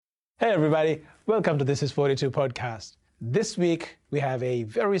Hey everybody, welcome to This is 42 podcast. This week we have a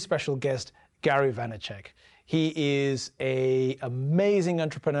very special guest, Gary Vaynerchuk. He is an amazing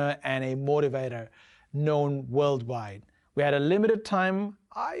entrepreneur and a motivator known worldwide. We had a limited time.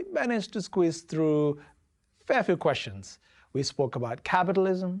 I managed to squeeze through a fair few questions. We spoke about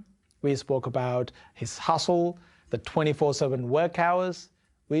capitalism. We spoke about his hustle, the 24/7 work hours.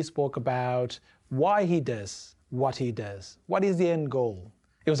 We spoke about why he does what he does. What is the end goal?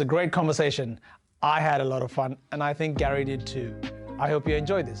 It was a great conversation. I had a lot of fun, and I think Gary did too. I hope you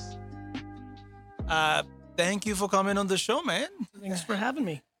enjoyed this. Thank you for coming on the show, man. Thanks for having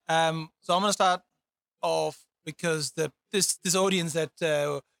me. So I'm gonna start off because this audience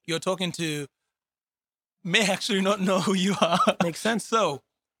that you're talking to may actually not know who you are. Makes sense. So,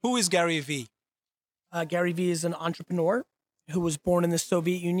 who is Gary V? Gary Vee is an entrepreneur who was born in the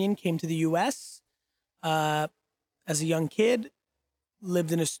Soviet Union, came to the U.S. As a young kid,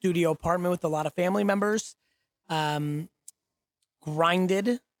 lived in a studio apartment with a lot of family members,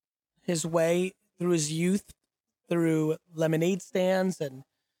 grinded his way through his youth through lemonade stands and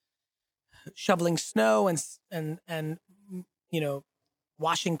shoveling snow and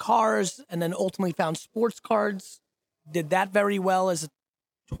washing cars, and then ultimately found sports cards. Did that very well as a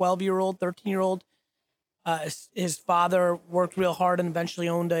 12-year-old, 13-year-old. His father worked real hard and eventually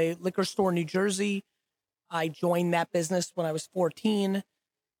owned a liquor store in New Jersey. I joined that business when I was 14,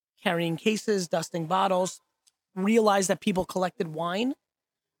 carrying cases, dusting bottles, realized that people collected wine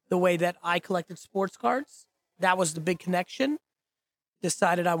the way that I collected sports cards. That was the big connection.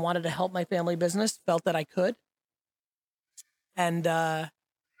 Decided I wanted to help my family business, felt that I could. And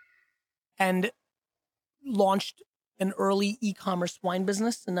launched an early e-commerce wine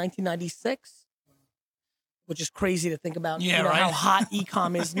business in 1996, which is crazy to think about. Yeah, right. How hot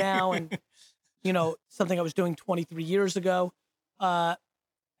e-com is now, and something I was doing 23 years ago,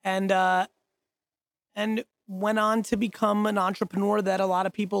 and went on to become an entrepreneur that a lot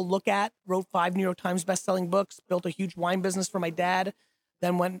of people look at. Wrote 5 New York Times bestselling books, built a huge wine business for my dad,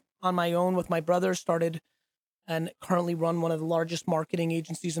 then went on my own with my brother, started and currently run one of the largest marketing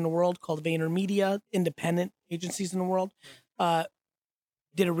agencies in the world called VaynerMedia, independent agencies in the world.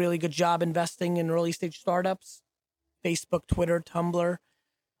 Did a really good job investing in early stage startups, Facebook, Twitter, Tumblr,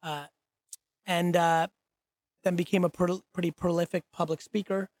 and then became a pretty prolific public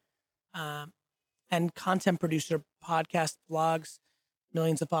speaker and content producer, podcast, blogs,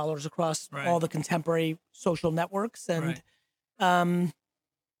 millions of followers across all the contemporary social networks.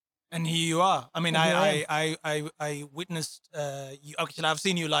 And here you are. I mean, Here I witnessed you. Actually, I've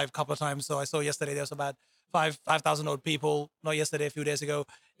seen you live a couple of times. So I saw yesterday there was about 5,000 odd people. Not yesterday, a few days ago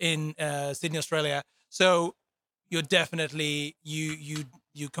in Sydney, Australia. So you're definitely you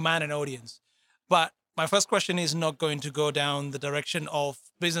command an audience. But my first question is not going to go down the direction of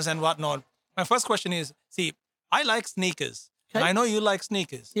business and whatnot. My first question is, see, I like sneakers. Okay. And I know you like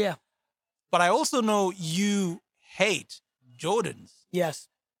sneakers. Yeah. But I also know you hate Jordans. Yes,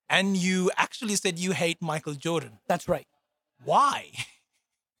 And you actually said you hate Michael Jordan. that's right. Why?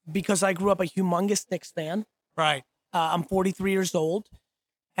 Because I grew up a humongous Knicks fan. Right. I'm 43 years old,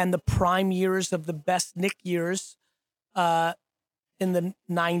 and the prime years of the best Knick years in the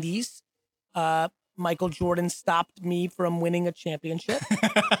 90s, Michael Jordan stopped me from winning a championship.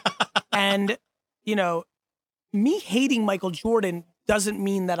 And, me hating Michael Jordan doesn't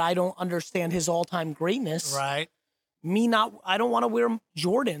mean that I don't understand his all-time greatness. Right. I don't want to wear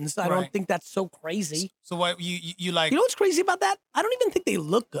Jordans. I Right. don't think that's so crazy. So what you like? You know what's crazy about that? I don't even think they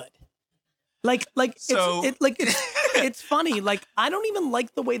look good. Like So- it's funny. Like, I don't even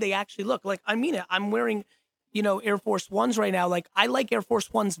like the way they actually look. Like, I mean it. I'm wearing, Air Force Ones right now. Like, I like Air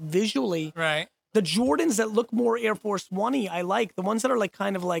Force Ones visually. Right. The Jordans that look more Air Force One-y, I like. The ones that are like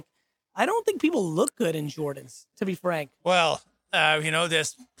kind of like, I don't think people look good in Jordans, to be frank. Well,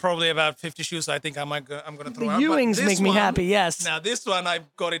 there's probably about 50 shoes I think I'm going to The throw out. But Ewings this make me one- happy. Yes. Now this one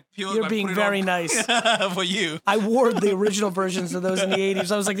I've got it pure. You're I being put it very on nice. for you. I wore the original versions of those in the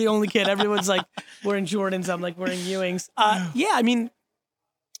 80s. I was like the only kid. Everyone's like wearing Jordans. I'm like wearing Ewings. Yeah, I mean,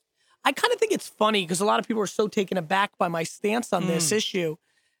 I kind of think it's funny because a lot of people are so taken aback by my stance on this issue.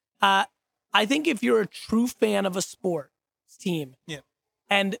 I think if you're a true fan of a sports team, Yeah.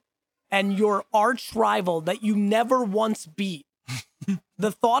 and your arch rival that you never once beat,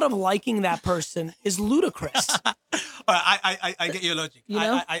 the thought of liking that person is ludicrous. I get your logic. You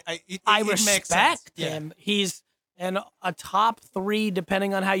know? It I makes sense. respect Yeah. him. He's a top 3,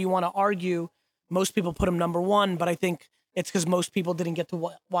 depending on how you want to argue. Most people put him number 1, but I think it's because most people didn't get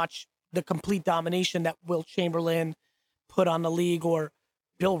to watch the complete domination that Wilt Chamberlain put on the league, or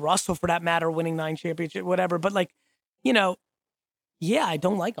Bill Russell, for that matter, winning 9 championships, whatever. But yeah, I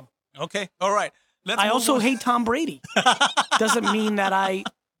don't like him. Okay. All right. Let's I move also on. hate Tom Brady. Doesn't mean that I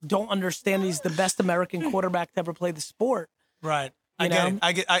don't understand he's the best American quarterback to ever play the sport. Right. I You get know?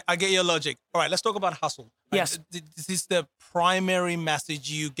 it. I get your logic. All right, let's talk about hustle. Right? Yes. This is the primary message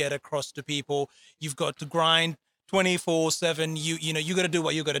you get across to people. You've got to grind 24/7. You know, you got to do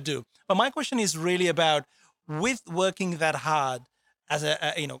what you got to do. But my question is really about, with working that hard, as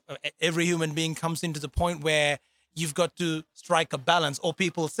every human being comes into the point where you've got to strike a balance, or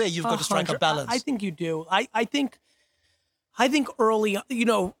people say you've got to strike a 100. balance. I think you do. I think early,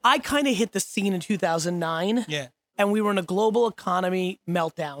 I kind of hit the scene in 2009, Yeah. and we were in a global economy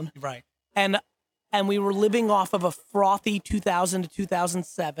meltdown, Right. and we were living off of a frothy 2000 to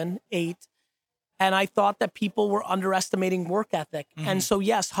 2007, 8. And I thought that people were underestimating work ethic. And so,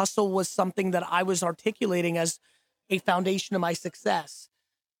 yes, hustle was something that I was articulating as a foundation of my success.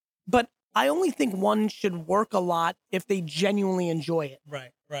 But I only think one should work a lot if they genuinely enjoy it,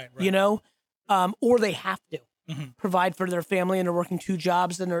 Right. or they have to Mhm. provide for their family and they're working 2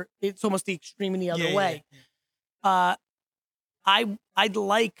 jobs and it's almost the extreme in the other Yeah, way. yeah. I'd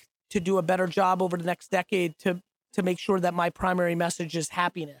like to do a better job over the next decade to make sure that my primary message is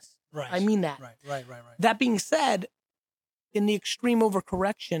happiness. Right. I mean that. Right. That being said, in the extreme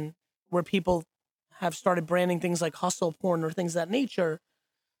overcorrection where people have started branding things like hustle porn or things of that nature,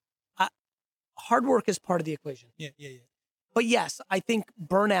 hard work is part of the equation. Yeah. But yes, I think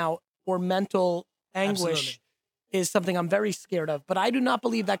burnout or mental anguish Absolutely. is something I'm very scared of. But I do not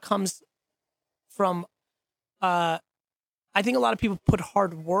believe that comes from, I think a lot of people put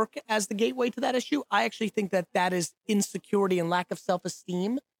hard work as the gateway to that issue. I actually think that is insecurity and lack of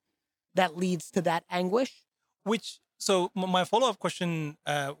self-esteem that leads to that anguish. My follow-up question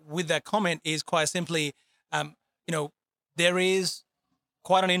with that comment is quite simply, there is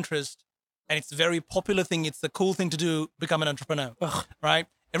quite an interest, and it's a very popular thing. It's the cool thing to do, become an entrepreneur, right?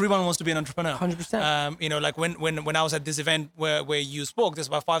 Everyone wants to be an entrepreneur. 100%. Like when I was at this event where you spoke, there's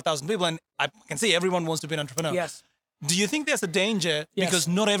about 5,000 people, and I can see everyone wants to be an entrepreneur. Yes. Do you think there's a danger Yes. because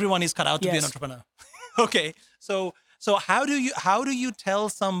not everyone is cut out to be an Yes. entrepreneur? Okay, so how do you tell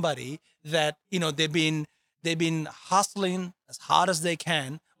somebody that they've been hustling as hard as they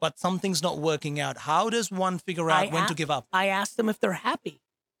can, but something's not working out? How does one figure out when to give up? I ask them if they're happy.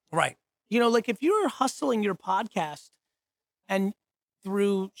 Right. Like if you're hustling your podcast and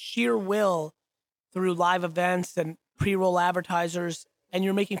through sheer will, through live events and pre-roll advertisers, and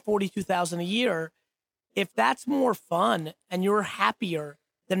you're making $42,000 a year, if that's more fun and you're happier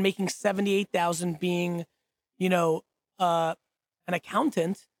than making $78,000 being, an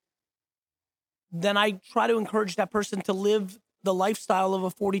accountant, then I try to encourage that person to live the lifestyle of a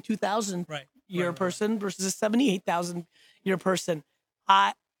 42,000 year person versus a 78,000 year person.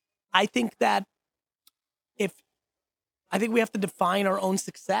 I think that I think we have to define our own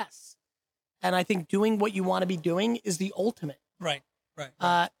success. And I think doing what you want to be doing is the ultimate. Right.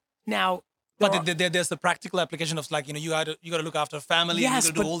 Now, But there's the practical application of you got to look after family, and you got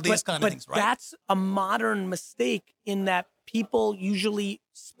to do all these kind of things, right? That's a modern mistake in that people usually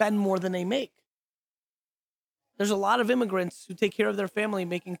spend more than they make. There's a lot of immigrants who take care of their family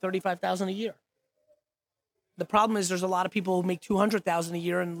making $35,000 a year. The problem is there's a lot of people who make $200,000 a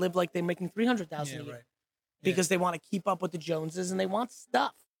year and live like they're making $300,000 a year. Right. Because they want to keep up with the Joneses and they want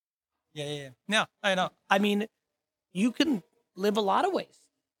stuff. Yeah. Yeah, I know. I mean, you can live a lot of ways.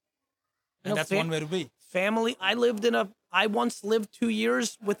 And that's one way to be. Family. I once lived 2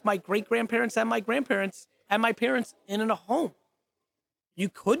 years with my great grandparents and my grandparents and my parents in a home. You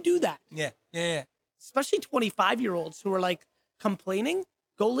could do that. Yeah. Especially 25-year-olds who are like complaining.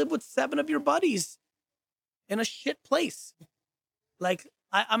 Go live with 7 of your buddies in a shit place. Like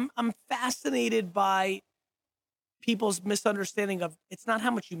I'm fascinated by people's misunderstanding of it's not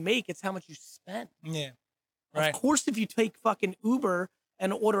how much you make, it's how much you spend. Yeah. Right. Of course, if you take fucking Uber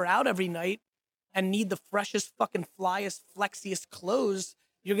and order out every night and need the freshest fucking flyest, flexiest clothes,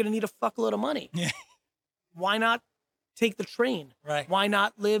 you're going to need a fuckload of money. Yeah. Why not take the train? Right. Why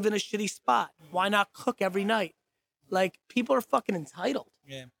not live in a shitty spot? Why not cook every night? Like, people are fucking entitled.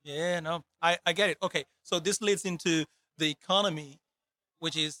 Yeah, no, I get it. Okay, so this leads into the economy,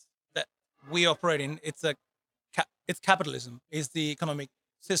 which is that we operate in. It's capitalism, is the economic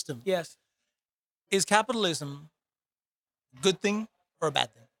system. Yes. Is capitalism a good thing or a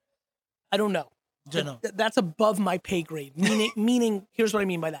bad thing? I don't know. That's above my pay grade. Meaning, here's what I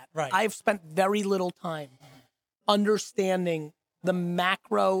mean by that. Right. I've spent very little time understanding the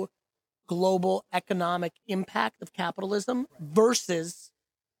macro global economic impact of capitalism versus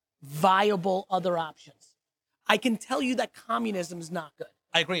viable other options. I can tell you that communism is not good.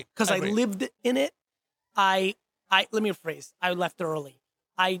 I agree. Because I lived in it. Let me rephrase. I left early.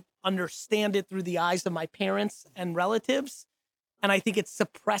 I understand it through the eyes of my parents and relatives. And I think it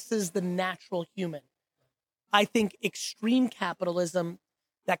suppresses the natural human. I think extreme capitalism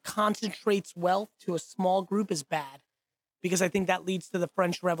that concentrates wealth to a small group is bad, because I think that leads to the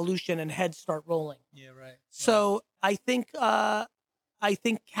French Revolution and heads start rolling. Yeah, right. So I think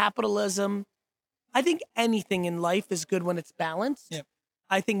capitalism, I think anything in life is good when it's balanced. Yep.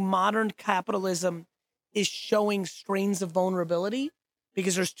 I think modern capitalism is showing strains of vulnerability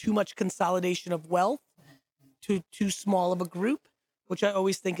because there's too much consolidation of wealth to too small of a group, which I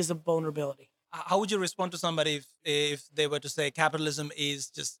always think is a vulnerability. How would you respond to somebody if they were to say capitalism is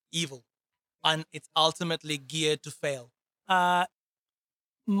just evil and it's ultimately geared to fail?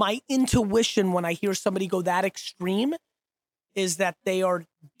 My intuition when I hear somebody go that extreme is that they are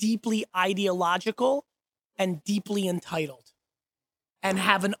deeply ideological and deeply entitled and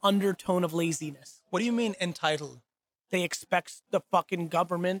have an undertone of laziness. What do you mean entitled? They expect the fucking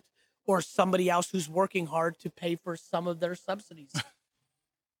government or somebody else who's working hard to pay for some of their subsidies.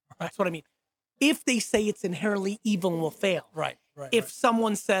 That's what I mean. If they say it's inherently evil and will fail. Right. If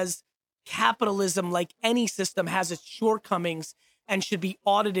someone says capitalism, like any system, has its shortcomings and should be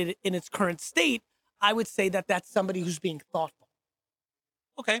audited in its current state, I would say that that's somebody who's being thoughtful.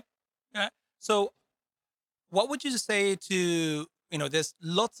 Okay. Yeah. So what would you say to, there's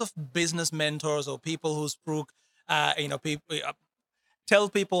lots of business mentors or people who people tell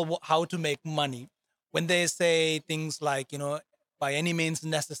people how to make money when they say things like, by any means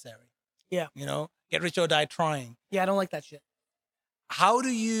necessary. Yeah. Get rich or die trying. Yeah, I don't like that shit. How do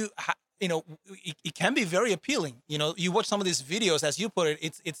you, it can be very appealing. You watch some of these videos, as you put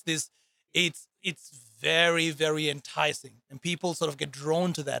it, it's very, very enticing and people sort of get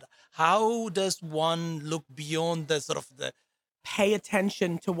drawn to that. How does one look beyond the sort of the... Pay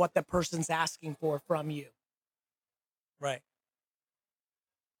attention to what the person's asking for from you. Right.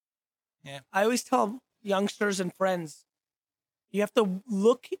 Yeah. I always tell youngsters and friends, you have to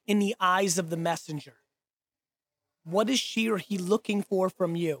look in the eyes of the messenger. What is she or he looking for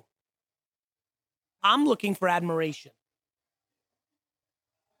from you? I'm looking for admiration.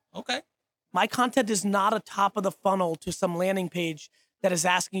 Okay. My content is not a top of the funnel to some landing page that is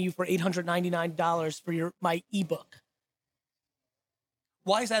asking you for $899 for my ebook.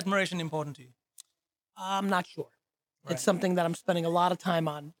 Why is admiration important to you? I'm not sure. Right. It's something that I'm spending a lot of time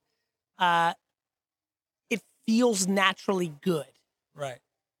on. It feels naturally good. Right.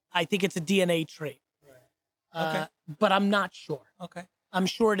 I think it's a DNA trait. Right. Okay. But I'm not sure. Okay. I'm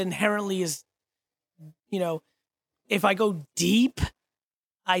sure it inherently is, if I go deep,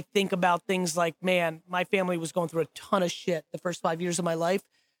 I think about things like, man, my family was going through a ton of shit the first 5 years of my life.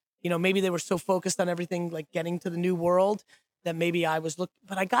 Maybe they were so focused on everything, like getting to the new world, that maybe I was but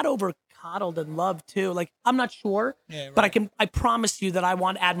I got over coddled and loved too. Like, I'm not sure, yeah, right. but I promise you that I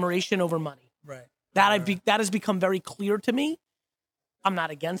want admiration over money. Right. That has become very clear to me. I'm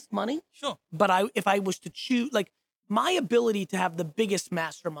not against money. Sure. But if I was to choose, like, my ability to have the biggest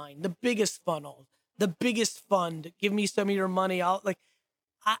mastermind, the biggest funnel, the biggest fund, give me some of your money.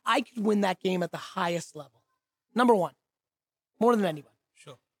 I could win that game at the highest level. Number one, more than anyone.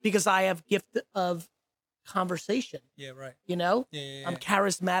 Sure. Because I have gift of conversation. Yeah, right. Yeah. I'm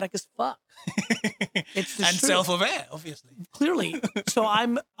charismatic as fuck. It's the and truth. Self-aware, obviously. Clearly. So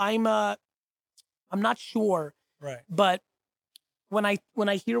I'm not sure. Right. But when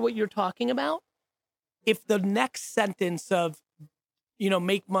I hear what you're talking about, if the next sentence of,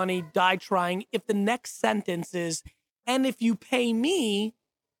 make money, die trying, if the next sentence is, and if you pay me,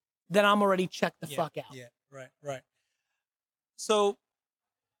 then I'm already checked the fuck out. Yeah, right. So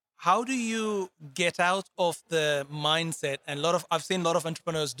how do you get out of the mindset? And I've seen a lot of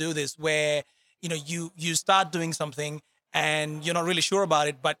entrepreneurs do this where, you start doing something and you're not really sure about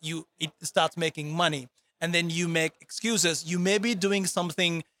it, but it starts making money. And then you make excuses. You may be doing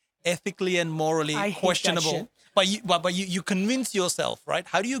something ethically and morally questionable, but you convince yourself, right?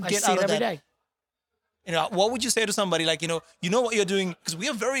 How do you get out of that? Every day. What would you say to somebody like, what you're doing? Because we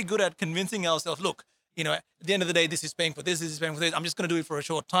are very good at convincing ourselves, look, at the end of the day, this is paying for this, this is paying for this. I'm just going to do it for a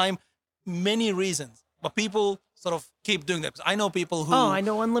short time. Many reasons. But people sort of keep doing that. Because I know people who... Oh, I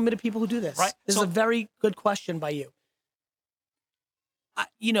know unlimited people who do this. Right. This is a very good question by you.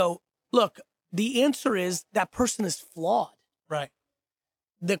 Look, the answer is that person is flawed. Right.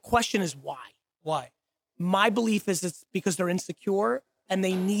 The question is why? Why? My belief is it's because they're insecure and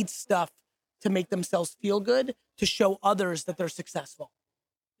they need stuff to make themselves feel good, to show others that they're successful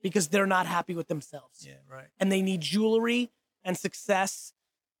because they're not happy with themselves. Yeah, right. And they need jewelry and success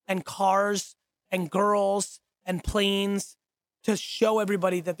and cars and girls and planes to show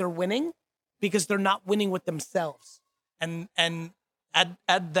everybody that they're winning because they're not winning with themselves. And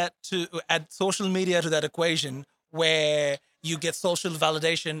add social media to that equation, where you get social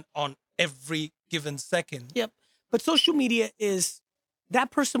validation on every given second. Yep. But social media is,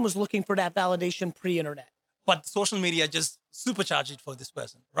 that person was looking for that validation pre-internet. But social media just supercharge it for this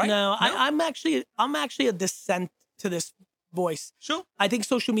person, right? No, I'm actually a dissent to this voice. Sure. I think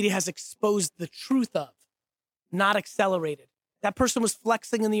social media has exposed the truth of, not accelerated. That person was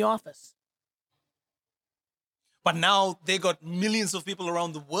flexing in the office. But now they got millions of people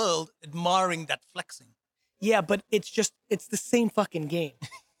around the world admiring that flexing. Yeah, but it's the same fucking game.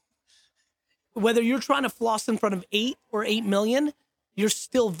 Whether you're trying to floss in front of 8 or 8 million, you're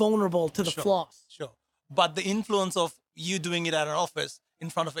still vulnerable to the floss. Sure. But the influence of you doing it at an office in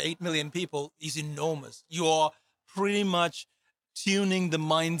front of 8 million people is enormous. You are pretty much tuning the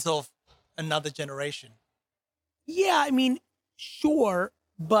minds of another generation. Yeah, I mean, sure,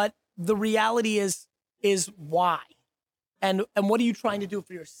 but the reality is why? And what are you trying to do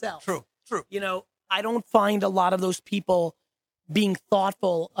for yourself? True. You know, I don't find a lot of those people being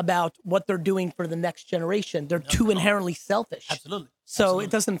thoughtful about what they're doing for the next generation. They're too inherently selfish. Absolutely. So it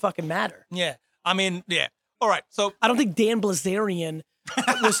doesn't fucking matter. Yeah. I mean, yeah. All right. So I don't think Dan Blazarian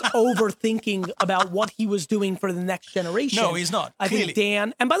was overthinking about what he was doing for the next generation. no, he's not. I Clearly. think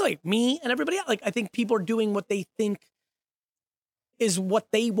Dan, and by the way, me and everybody else, like, I think people are doing what they think is what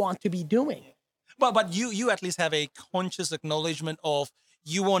they want to be doing. But you at least have a conscious acknowledgement of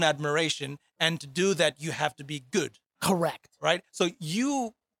you want admiration, and to do that you have to be good, Correct. right? So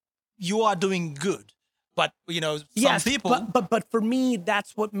you are doing good, but some people. But for me,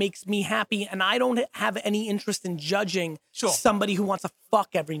 that's what makes me happy, and I don't have any interest in judging somebody who wants to fuck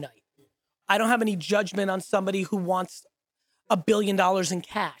every night. I don't have any judgment on somebody who wants $1 billion in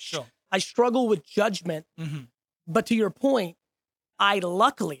cash. Sure. I struggle with judgment, but to your point, I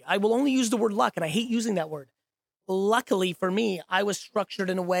will only use the word luck, and I hate using that word. Luckily for me, I was structured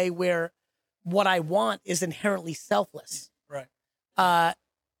in a way where what I want is inherently selfless. Right.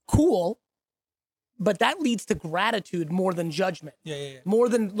 Cool, but that leads to gratitude more than judgment. Yeah. More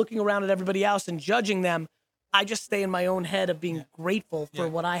than looking around at everybody else and judging them. I just stay in my own head of being grateful for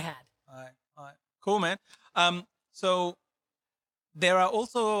what I had. All right. Cool, man. So there are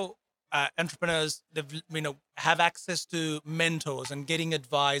also entrepreneurs that have access to mentors and getting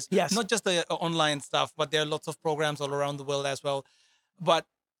advice. Yes. Not just the online stuff, but there are lots of programs all around the world as well. But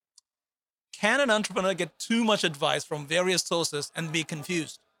can an entrepreneur get too much advice from various sources and be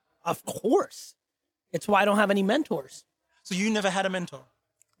confused? Of course. It's why I don't have any mentors. So you never had a mentor?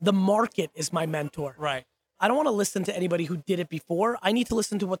 The market is my mentor. Right. I don't want to listen to anybody who did it before. I need to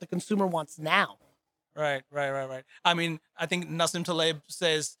listen to what the consumer wants now. Right. I mean, I think Nassim Taleb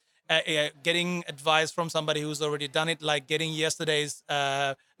says getting advice from somebody who's already done it, like getting yesterday's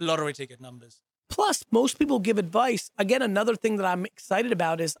lottery ticket numbers. Plus, most people give advice. Again, another thing that I'm excited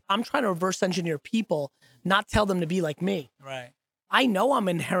about is I'm trying to reverse engineer people, not tell them to be like me. Right. I know I'm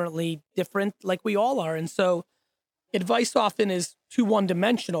inherently different, like we all are. And so advice often is too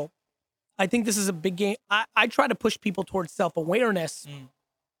one-dimensional. I think this is a big game. I try to push people towards self-awareness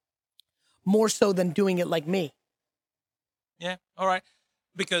more so than doing it like me. Yeah. All right.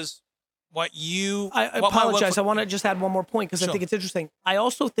 Because I apologize. I want to just add one more point because I Sure. think it's interesting. I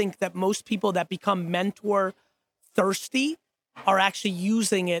also think that most people that become mentor thirsty are actually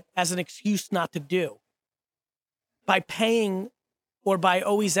using it as an excuse not to do. By paying or by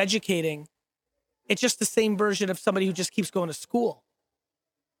always educating, it's just the same version of somebody who just keeps going to school.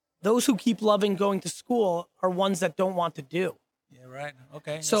 Those who keep loving going to school are ones that don't want to do. Yeah, right.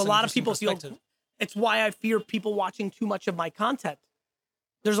 Okay. So That's a lot an of people interesting feel, perspective. it's why I fear people watching too much of my content.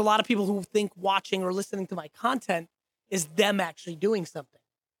 There's a lot of people who think watching or listening to my content is them actually doing something.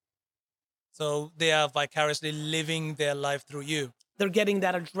 So they are vicariously living their life through you. They're getting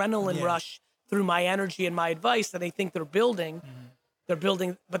that adrenaline Yeah. rush through my energy and my advice that they think they're building. They're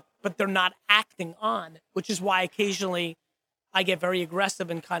building, but they're not acting on, which is why occasionally I get very aggressive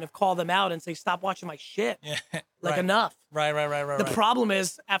and kind of call them out and say, stop watching my shit. Yeah. Like right. enough. Right. The problem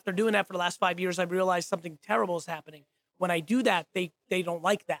is, after doing that for the last 5 years, I've realized something terrible is happening. When I do that, they don't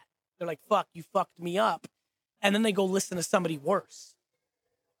like that. They're like, fuck, you fucked me up. And then they go listen to somebody worse.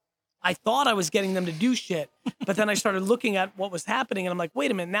 I thought I was getting them to do shit, but then I started looking at what was happening and I'm like,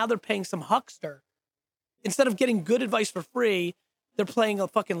 wait a minute, now they're paying some huckster. Instead of getting good advice for free, they're playing a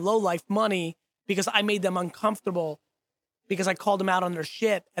fucking lowlife money because I made them uncomfortable because I called them out on their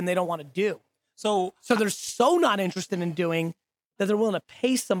shit and they don't want to do. So they're so not interested in doing that they're willing to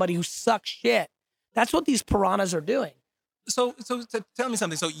pay somebody who sucks shit. That's what these piranhas are doing. So tell me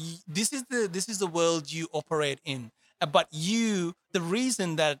something. So this is the world you operate in. But the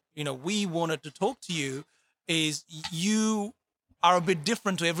reason that we wanted to talk to you is you are a bit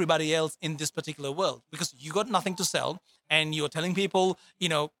different to everybody else in this particular world because you got nothing to sell and you're telling people,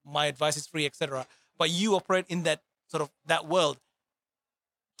 my advice is free, etc. But you operate in that sort of that world.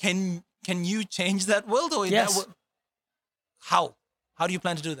 Can you change that world or in Yes. that world? How? How do you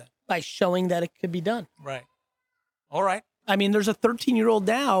plan to do that? By showing that it could be done. Right. All right. I mean, there's a 13-year-old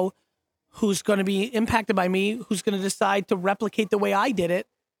now who's going to be impacted by me, who's going to decide to replicate the way I did it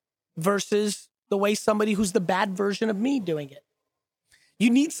versus the way somebody who's the bad version of me doing it. You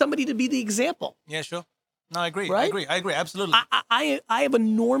need somebody to be the example. Yeah, sure. No, I agree. Right? I agree. Absolutely. I have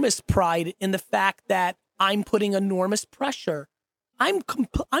enormous pride in the fact that I'm putting enormous pressure. I'm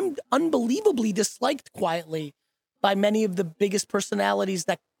unbelievably disliked quietly by many of the biggest personalities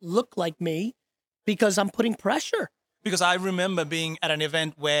that look like me because I'm putting pressure. Because I remember being at an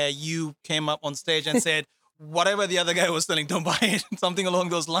event where you came up on stage and said, whatever the other guy was selling, don't buy it. Something along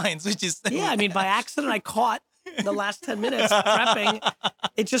those lines, which is... Yeah, I mean, by accident, I caught the last 10 minutes prepping.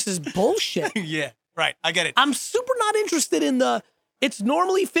 It just is bullshit. Yeah, right. I get it. I'm super not interested in it's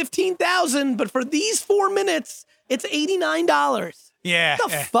normally $15,000, but for these 4 minutes, it's $89. Yeah.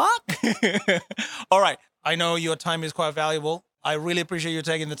 What the fuck? All right. I know your time is quite valuable. I really appreciate you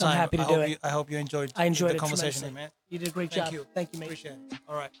taking the time. I'm happy to do it. I hope you enjoyed I enjoyed the it conversation, tremendously. man. You did a great Thank job. you. Thank you, mate. Appreciate it.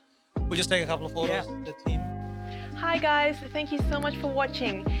 All right. We'll just take a couple of photos. Yeah. The team. Hi guys, thank you so much for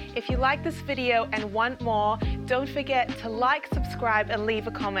watching. If you like this video and want more, don't forget to like, subscribe and leave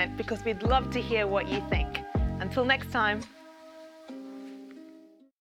a comment because we'd love to hear what you think. Until next time.